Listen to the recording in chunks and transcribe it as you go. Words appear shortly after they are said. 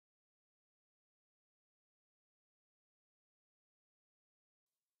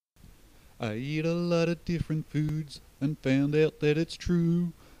I eat a lot of different foods and found out that it's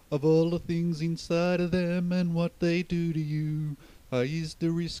true of all the things inside of them and what they do to you. Is the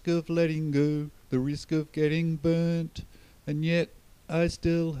risk of letting go, the risk of getting burnt, and yet I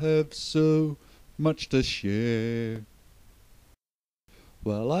still have so much to share.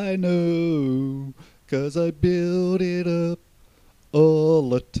 Well, I know, 'cause I build it up all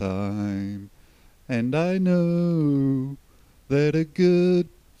the time, and I know that a good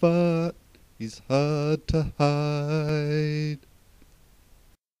fart is hard to hide.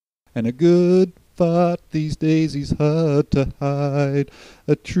 And a good fart these days is hard to hide.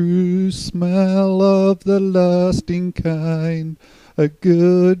 A true smell of the lasting kind. A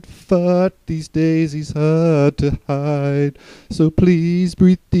good fart these days is hard to hide. So please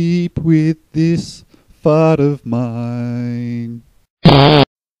breathe deep with this fart of mine.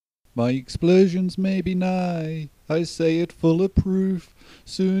 My explosions may be nigh, I say it full of proof.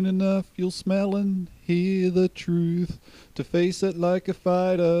 Soon enough you'll smell and hear the truth. To face it like a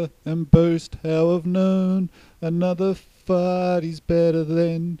fighter and boast how I've known another fart is better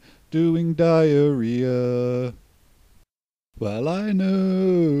than doing diarrhea. Well, I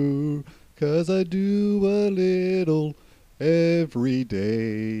know, 'cause I do a little every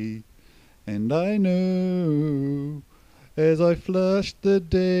day. And I know, as I flush the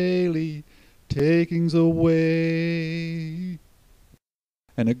daily takings away.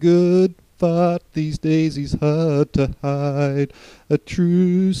 And a good fart these days is hard to hide. A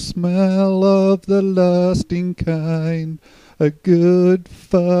true smell of the lasting kind. A good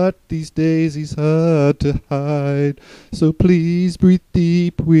fart these days is hard to hide. So please breathe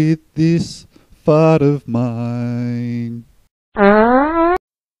deep with this fart of mine.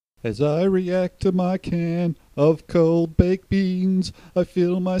 As I react to my can of cold baked beans, I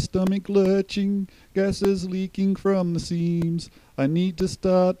feel my stomach lurching, gases leaking from the seams. I need to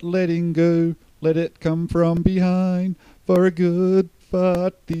start letting go, let it come from behind, for a good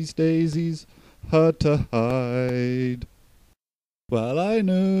fart these days is hard to hide. Well, I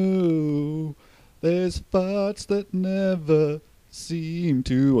know there's farts that never seem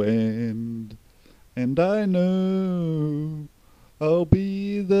to end, and I know I'll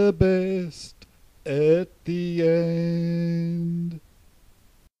be the best at the end.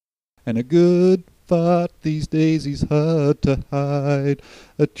 And a good fart these days is hard to hide.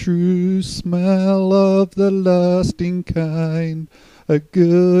 A true smell of the lasting kind. A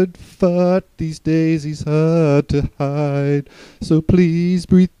good fart these days is hard to hide. So please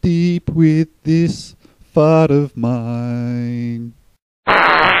breathe deep with this fart of mine.